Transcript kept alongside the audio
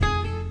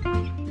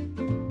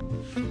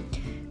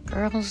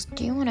Girls,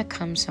 do you want to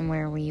come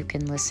somewhere where you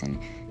can listen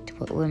to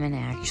what women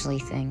actually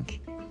think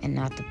and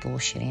not the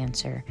bullshit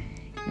answer?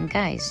 And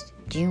guys,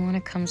 do you want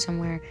to come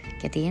somewhere,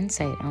 get the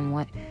insight on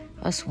what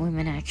us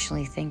women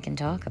actually think and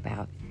talk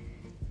about?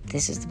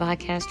 This is the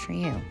podcast for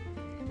you.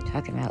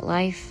 Talking about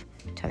life,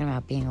 talking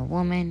about being a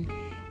woman,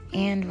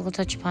 and we'll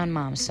touch upon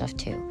mom stuff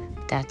too.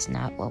 But that's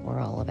not what we're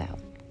all about.